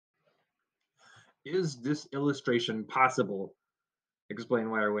Is this illustration possible? Explain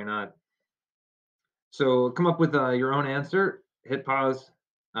why or why not. So come up with your own answer. Hit pause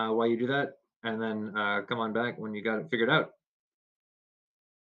while you do that, and then come on back when you got it figured out.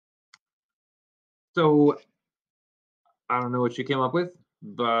 So I don't know what you came up with,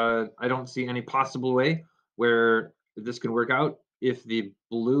 but I don't see any possible way where this can work out if the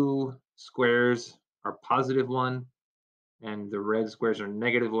blue squares are +1 and the red squares are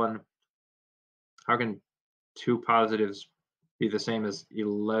 -1. How can two positives be the same as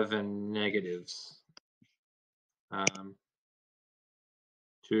 11 negatives? Um,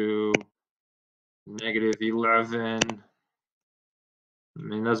 2 -11. I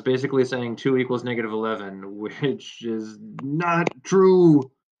mean, that's basically saying 2 equals -11, which is not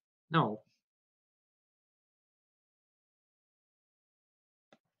true. No,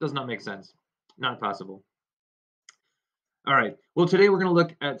 does not make sense. Not possible. All right. Well, today we're going to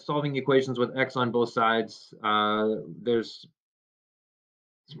look at solving equations with x on both sides. There's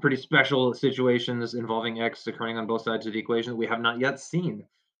some pretty special situations involving x occurring on both sides of the equation that we have not yet seen.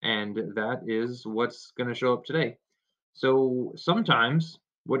 And that is what's going to show up today. So sometimes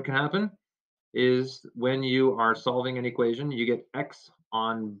what can happen is when you are solving an equation, you get x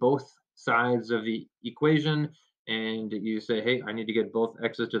on both sides of the equation, and you say, hey, I need to get both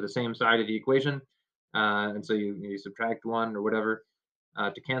x's to the same side of the equation. And so you subtract one or whatever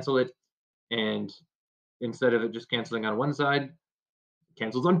to cancel it. And instead of it just canceling on one side, it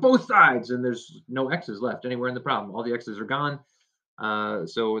cancels on both sides, and there's no x's left anywhere in the problem. All the x's are gone.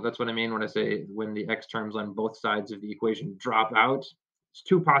 So that's what I mean when I say when the x terms on both sides of the equation drop out. It's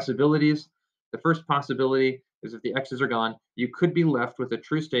two possibilities. The first possibility is if the x's are gone, you could be left with a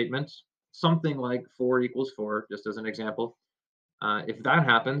true statement, something like 4 equals 4, just as an example. If that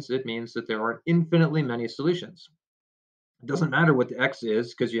happens, it means that there are infinitely many solutions. It doesn't matter what the x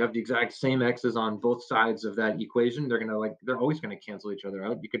is because you have the exact same x's on both sides of that equation. They're always gonna cancel each other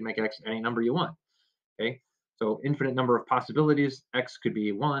out. You could make x any number you want. Okay, so infinite number of possibilities. X could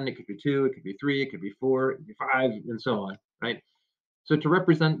be 1, it could be 2, it could be 3, it could be 4, it could be 5, and so on, right? So to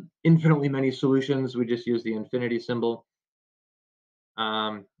represent infinitely many solutions, we just use the infinity symbol.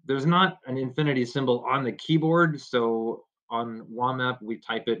 There's not an infinity symbol on the keyboard, so on WAMAP, we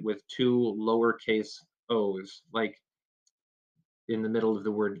type it with two lowercase o's, like in the middle of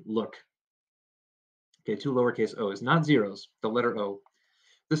the word look. Okay, two lowercase o's, not zeros, the letter O.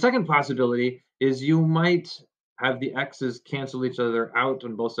 The second possibility is you might have the x's cancel each other out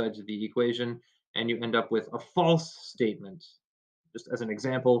on both sides of the equation, and you end up with a false statement. Just as an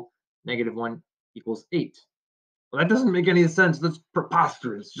example, -1 equals 8. Well, that doesn't make any sense. That's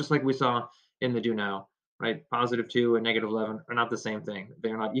preposterous, just like we saw in the do now, right? +2 and -11 are not the same thing. They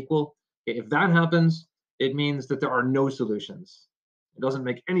are not equal. Okay, if that happens, it means that there are no solutions. It doesn't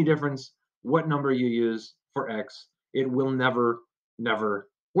make any difference what number you use for x. It will never, never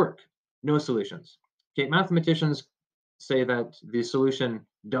work. No solutions. Okay, mathematicians say that the solution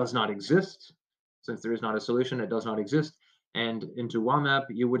does not exist. Since there is not a solution, it does not exist. And into WAMAP,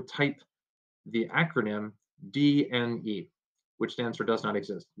 you would type the acronym DNE, which stands for does not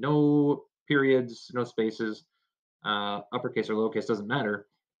exist. No periods, no spaces, uppercase or lowercase doesn't matter,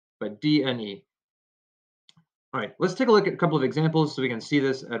 but DNE. All right, let's take a look at a couple of examples so we can see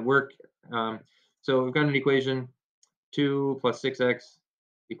this at work. Um, so we've got an equation 2 plus 6x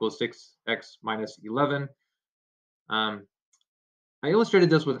equals 6x minus 11. Um, I illustrated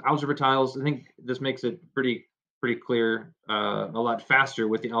this with algebra tiles. I think this makes it pretty clear, a lot faster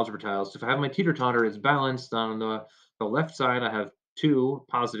with the algebra tiles. So if I have my teeter-totter, it's balanced. On the left side, I have 2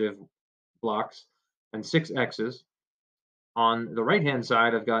 positive blocks and 6 x's. On the right-hand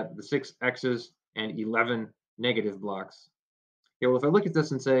side, I've got the 6 x's and 11 negative blocks. Okay, well, if I look at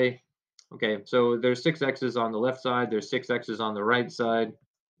this and say, okay, so there's 6 x's on the left side, there's 6 x's on the right side.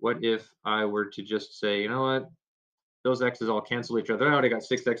 What if I were to just say, you know what, those x's all cancel each other out. I got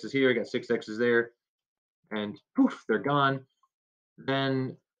 6 x's here, I got 6 x's there, and poof, they're gone.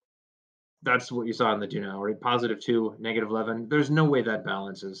 Then that's what you saw in the do now, right? +2, -11. There's no way that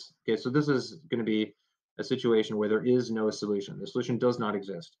balances. Okay, so this is going to be a situation where there is no solution. The solution does not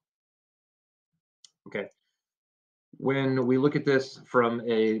exist. Okay. When we look at this from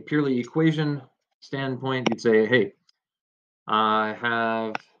a purely equation standpoint, you'd say, hey, I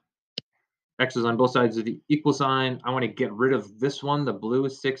have x's on both sides of the equal sign. I want to get rid of this one, the blue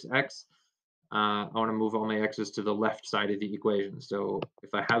 6x. I want to move all my x's to the left side of the equation. So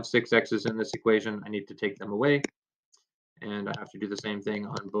if I have 6 x's in this equation, I need to take them away. And I have to do the same thing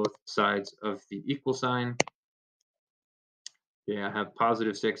on both sides of the equal sign. Yeah, I have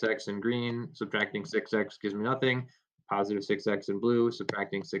positive 6x in green, subtracting 6x gives me nothing. Positive 6x in blue,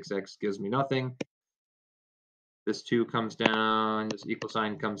 subtracting 6x gives me nothing. This 2 comes down, this equal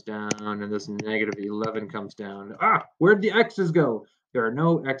sign comes down, and this negative 11 comes down. Ah, where'd the x's go? There are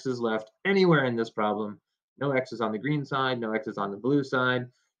no x's left anywhere in this problem. No x's on the green side, no x's on the blue side.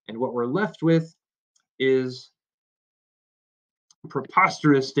 And what we're left with is a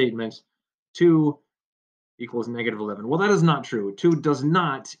preposterous statement 2 equals negative 11. Well, that is not true. 2 does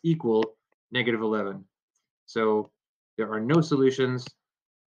not equal negative 11. So there are no solutions.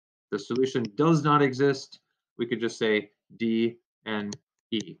 The solution does not exist. We could just say DNE.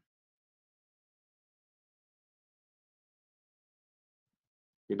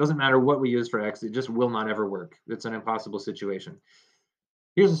 It doesn't matter what we use for x, it just will not ever work. It's an impossible situation.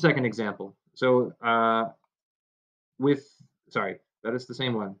 Here's a second example. So sorry, that is the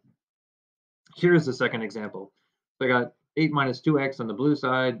same one. Here's the second example. So I got 8 minus 2x on the blue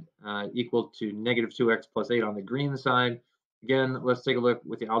side equal to negative 2x plus 8 on the green side. Again, let's take a look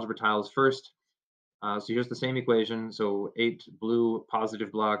with the algebra tiles first. So here's the same equation. So 8 blue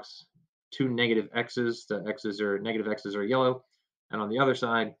positive blocks, 2 negative x's. The negative x's are yellow. And on the other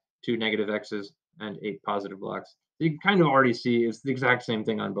side, 2 negative x's and 8 positive blocks. You can kind of already see it's the exact same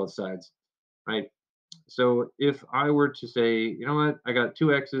thing on both sides, right? So if I were to say, you know what, I got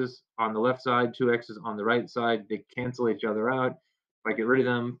 2 x's on the left side, 2 x's on the right side, they cancel each other out. If I get rid of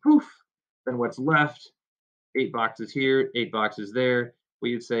them, poof, then what's left? 8 boxes here, 8 boxes there.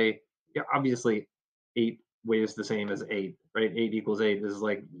 We would say, yeah, obviously 8 weighs the same as 8, right? 8 equals 8 this is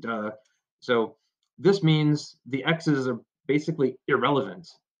like, duh. So this means the x's are basically irrelevant.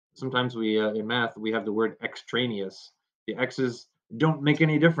 Sometimes we, in math, we have the word extraneous. The x's don't make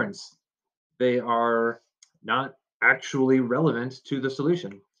any difference. They are not actually relevant to the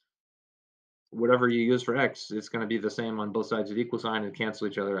solution. Whatever you use for x, it's going to be the same on both sides of the equal sign and cancel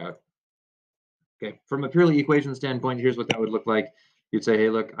each other out. Okay, from a purely equation standpoint, here's what that would look like. You'd say, hey,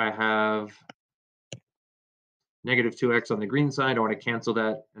 look, I have negative 2x on the green side. I want to cancel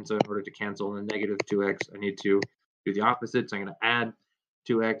that. And so in order to cancel the negative 2x, I need to do the opposite. So I'm going to add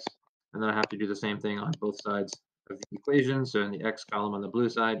 2x, and then I have to do the same thing on both sides of the equation. So in the x column on the blue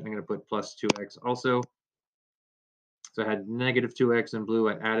side, I'm going to put plus 2x also. So I had negative 2x in blue.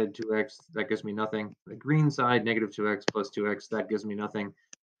 I added 2x. That gives me nothing. The green side, negative 2x plus 2x. That gives me nothing.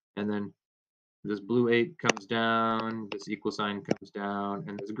 And then this blue 8 comes down, this equal sign comes down,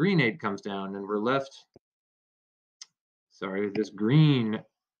 and this green 8 comes down, and we're left, sorry, this green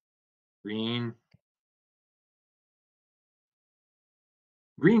x8,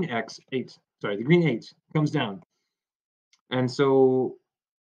 sorry, the green 8 comes down. And so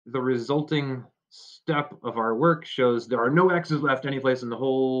the resulting step of our work shows there are no x's left anyplace in the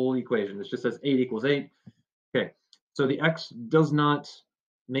whole equation. It just says 8 equals 8. Okay, so the x does not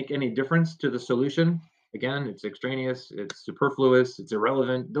make any difference to the solution. Again, it's extraneous, it's superfluous, it's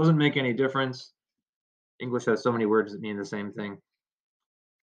irrelevant, doesn't make any difference. English has so many words that mean the same thing.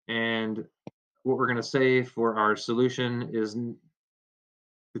 And what we're going to say for our solution is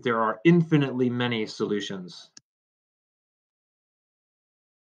that there are infinitely many solutions.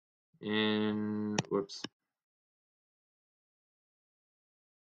 Whoops.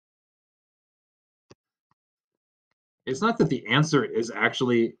 It's not that the answer is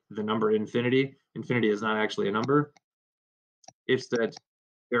actually the number infinity. Infinity is not actually a number. It's that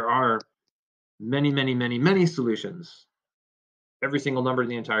there are many, many, many, many solutions. Every single number in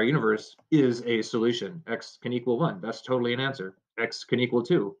the entire universe is a solution. X can equal 1. That's totally an answer. X can equal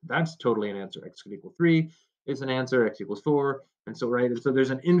 2. That's totally an answer. X can equal 3 is an answer. X equals 4. And so, right, and so there's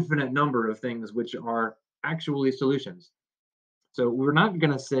an infinite number of things which are actually solutions. So we're not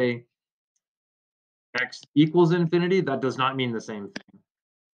going to say X equals infinity. That does not mean the same thing.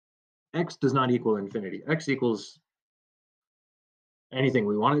 X does not equal infinity. X equals anything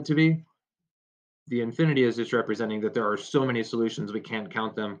we want it to be. The infinity is just representing that there are so many solutions we can't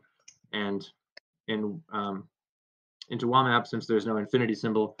count them. And into WAMAP, since there's no infinity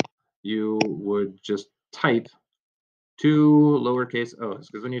symbol, you would just type 2 lowercase o's,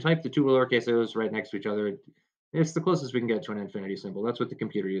 because when you type the 2 lowercase o's right next to each other, it's the closest we can get to an infinity symbol. That's what the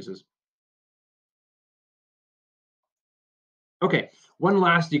computer uses. Okay, one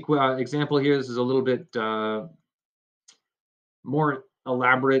last example here. This is a little bit more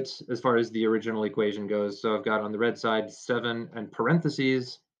elaborate as far as the original equation goes. So I've got on the red side 7 and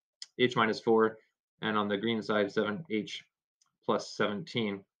parentheses h minus 4, and on the green side 7h plus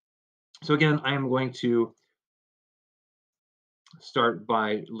 17. So again, I am going to start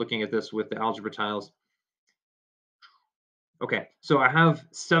by looking at this with the algebra tiles. Okay, so I have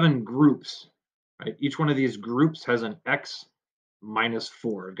 7 groups, right? Each one of these groups has an x minus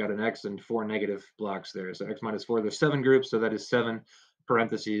 4. I've got an x and 4 negative blocks there. So x minus 4, there's 7 groups, so that is 7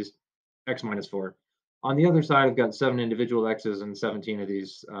 parentheses x minus 4. On the other side, I've got 7 individual x's and 17 of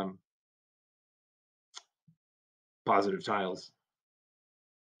these positive tiles.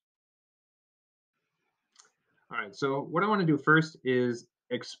 All right, so what I want to do first is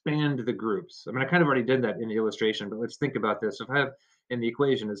expand the groups. I mean, I kind of already did that in the illustration, but let's think about this. If I have in the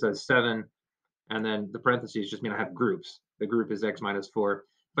equation, it says 7, and then the parentheses just mean I have groups. The group is x minus 4.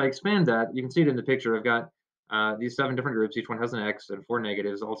 If I expand that, you can see it in the picture. I've got these 7 different groups. Each one has an x and 4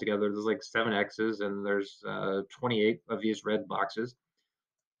 negatives. Altogether, there's like 7 x's, and there's 28 of these red boxes.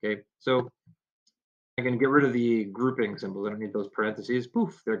 Okay, so I can get rid of the grouping symbols. I don't need those parentheses.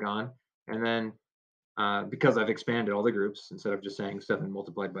 Poof, they're gone. And then because I've expanded all the groups, instead of just saying 7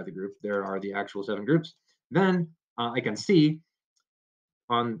 multiplied by the group, there are the actual 7 groups. Then I can see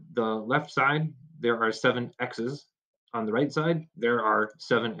on the left side, there are 7 x's. On the right side, there are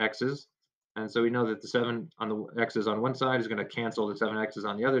 7 x's. And so we know that the 7 on the x's on one side is going to cancel the 7 x's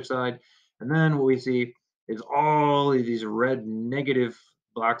on the other side. And then what we see is all of these red negative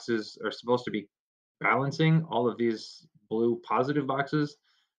boxes are supposed to be balancing all of these blue positive boxes.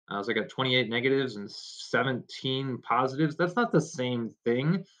 So I got 28 negatives and 17 positives. That's not the same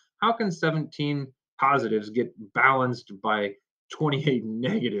thing. How can 17 positives get balanced by 28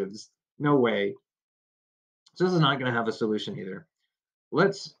 negatives? No way. So this is not going to have a solution either.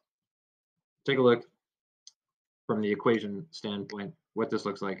 Let's take a look from the equation standpoint what this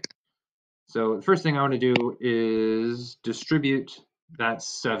looks like. So the first thing I want to do is distribute that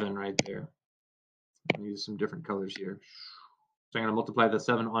 7 right there. I'll use some different colors here. So I'm going to multiply the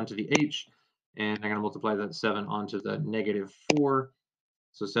 7 onto the h, and I'm going to multiply that 7 onto the negative 4.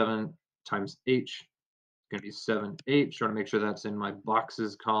 So 7 times h is going to be 7h. Trying to make sure that's in my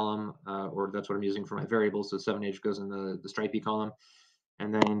boxes column, or that's what I'm using for my variables. So 7h goes in the stripey column.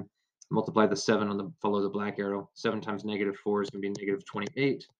 And then multiply the 7 on the follow the black arrow. 7 times negative 4 is going to be negative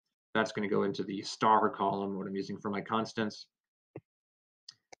 28. That's going to go into the star column, what I'm using for my constants.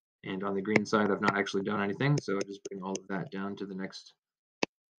 And on the green side, I've not actually done anything, so I just bring all of that down to the next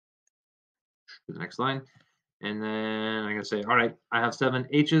line. And then I'm going to say, all right, I have 7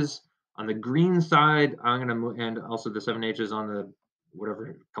 h's. On the green side, I'm going to move, and also the 7 h's on the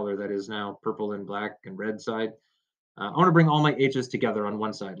whatever color that is now, purple and black and red side. I want to bring all my h's together on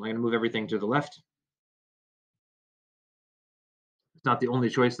one side. I'm going to move everything to the left. It's not the only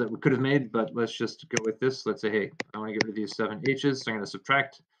choice that we could have made, but let's just go with this. Let's say, hey, I want to get rid of these 7 h's, so I'm going to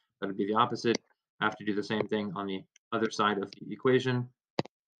subtract. That would be the opposite. I have to do the same thing on the other side of the equation.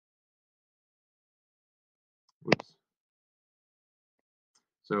 Oops.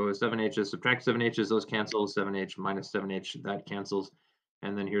 So 7h's, subtract 7h's, those cancel. 7h minus 7h, that cancels.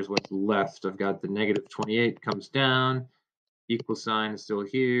 And then here's what's left. I've got the negative 28 comes down. Equal sign is still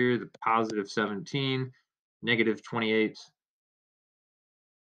here. The positive 17. Negative 28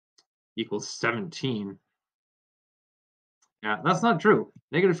 equals 17. Yeah, that's not true.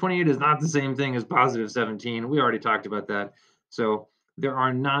 Negative 28 is not the same thing as positive 17. We already talked about that. So there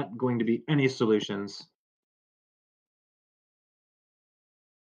are not going to be any solutions.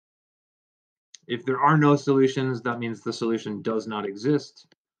 If there are no solutions, that means the solution does not exist.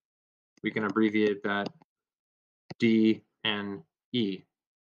 We can abbreviate that DNE.